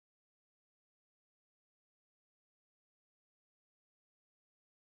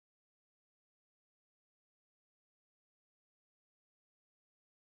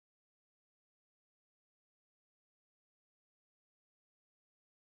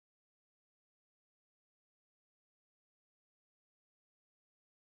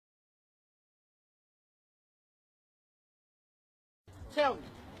Tell me,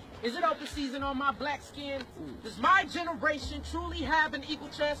 is it open season on my black skin? Does my generation truly have an equal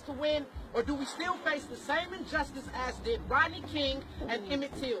chance to win? Or do we still face the same injustice as did Rodney King and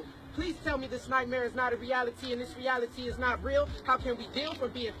Emmett Till? Please tell me this nightmare is not a reality and this reality is not real. How can we deal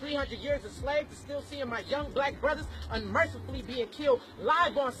from being 300 years a slave to still seeing my young black brothers unmercifully being killed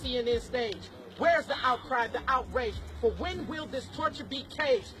live on CNN stage? Where's the outcry, the outrage? For when will this torture be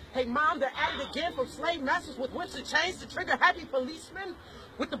caged? Hey mom, they're at it again from slave masters with whips and chains to trigger happy policemen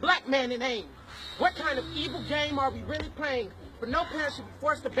with the black man in aim. What kind of evil game are we really playing? For no parent should be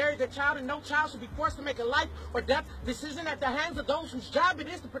forced to bury their child, and no child should be forced to make a life or death decision at the hands of those whose job it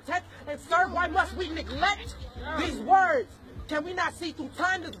is to protect and serve. Why must we neglect these words? Can we not see through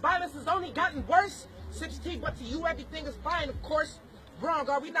time this violence has only gotten worse? 16, but to you everything is fine, of course. Wrong.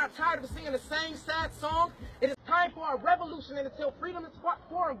 Are we not tired of singing the same sad song? It is time for our revolution, and until freedom is fought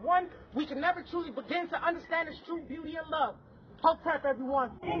for and won, we can never truly begin to understand its true beauty and love. Hope prep,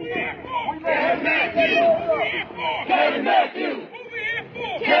 everyone. Kevin Matthews!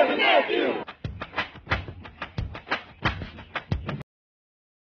 Kevin Matthews!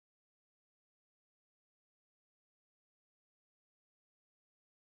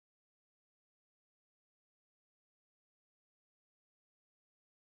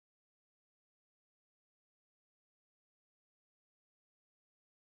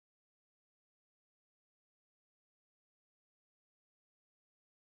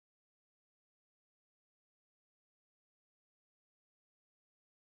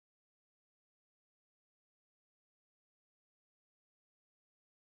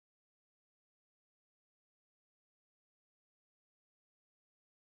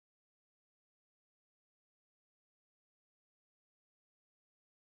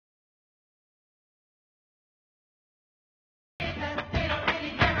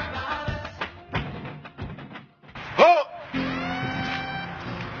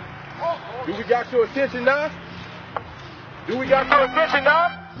 Do we got your attention now? Do we got your attention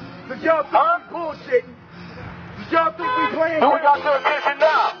now? Cause y'all think we bullshitting. Cause y'all think we playing games. Do we got your attention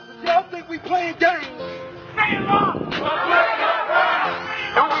now? Cause y'all think we playing games. Say it loud! Do we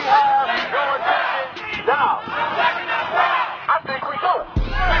have your attention now? I think we do.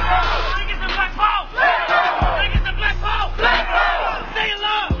 Bring it to Black Ball! Bring it to Black Ball! Say it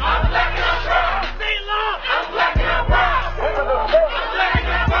loud! I'm black and I'm proud! Say it loud! I'm black and I'm proud! I'm black and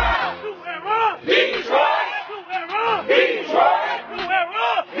I'm proud! Detroit! Detroit!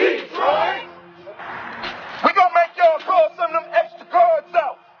 Detroit! We gonna make y'all call some of them extra cards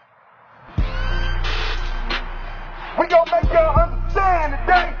out. We gonna make y'all understand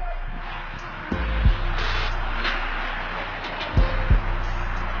today.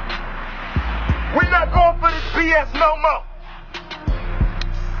 We not going for this BS no more.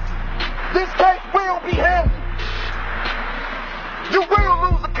 This case will be handled. You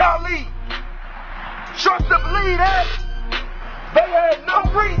will lose a colleague. Trust and believe that. They had no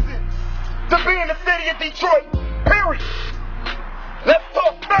reason to be in the city of Detroit. Period. Let's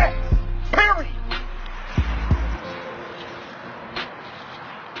talk facts. Period.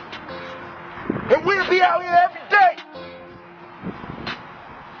 And we'll be out here every day.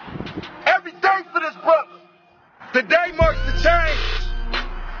 Every day for this brother. Today marks the change.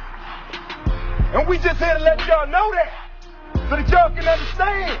 And we just here to let y'all know that. So that y'all can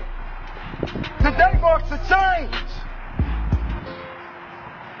understand. Today marks a change.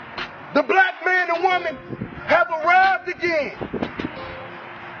 The black man and woman have arrived again.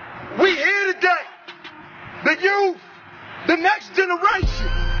 We here today. The youth, the next generation.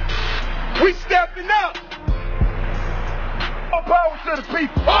 We stepping up. All power to the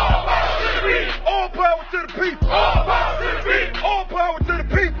people. All power to the people! All power to the people. All power to the people! All power to the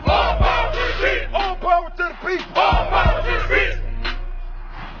people. All power to the people! All power to the people. All power to the people!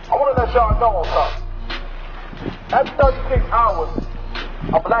 I want to let y'all know something. Every 36 hours,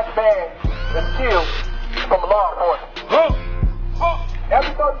 a black man is killed from law enforcement.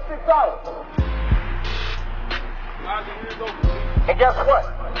 Every 36 hours. And guess what?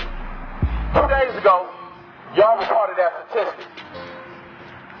 2 days ago, y'all reported that statistic.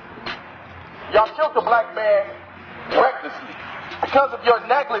 Y'all killed a black man recklessly. Because of your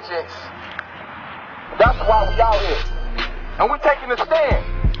negligence, that's why we out here. And we're taking a stand.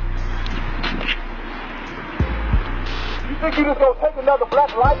 You think you just gonna take another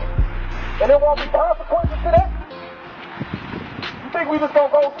black life and there won't be consequences to that? You think we just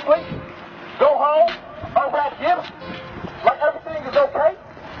gonna go sleep, go home, unwrap gifts, like everything is okay?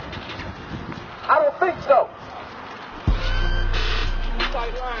 I don't think so.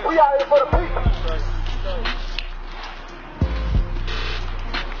 We out here for the people.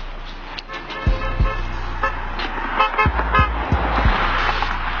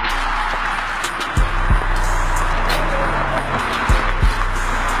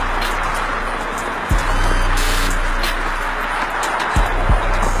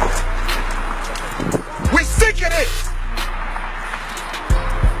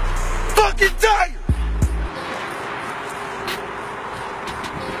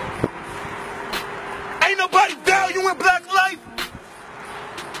 nobody valuing black life.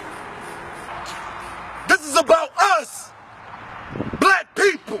 This is about us, black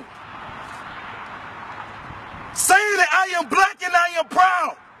people. Saying that I am black and I am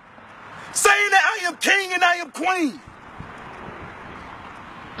proud. Saying that I am king and I am queen.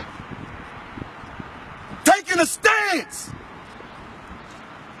 Taking a stance.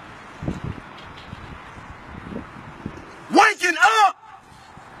 Waking up.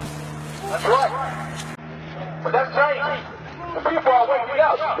 That's right. But that's changing. The people are waking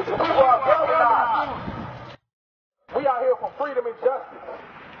up. The people are galvanized. We out here for freedom and justice.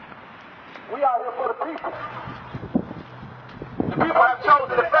 We out here for the people. The people have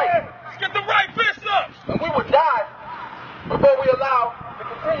chosen the faith. Get the right fist up! And we would die before we allow the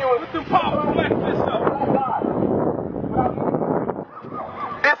continuous... With the powerful black fist up!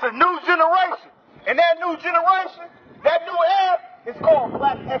 It's a new generation. And that new generation, that new era, is called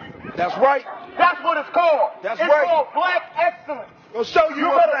black excellence. That's right. That's what it's called. That's it's right. called black excellence. Gonna show you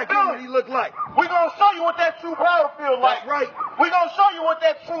what black unity look like. We're gonna show you what that true battlefield like. That's right. We're gonna show you what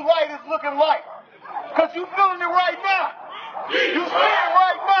that true light is looking like. Cause you feeling it right now. You see it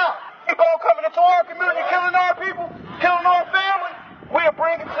right now. People coming into our community, killing our people, killing our family. We'll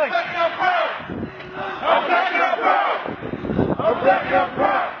bring it to you. I'm black and proud! I'm black and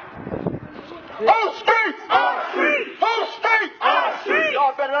proud! Whole streets! Our streets! Whole streets! Our streets!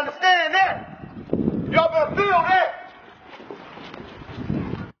 Y'all better understand that. Y'all better feel that.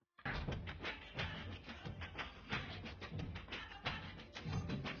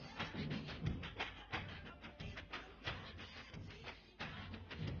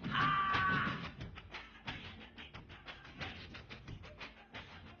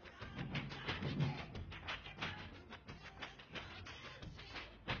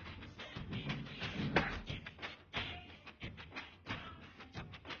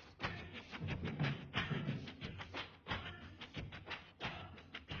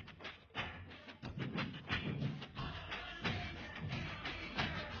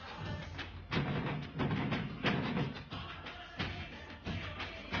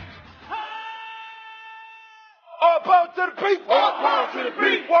 All power to the people. All power to the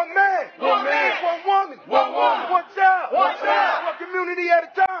people. One man. One man. One woman. One woman. One child. One child. One community at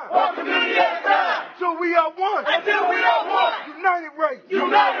a time. One community at a time. Until we are one. Until we are one. United race.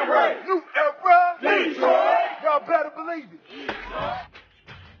 United race.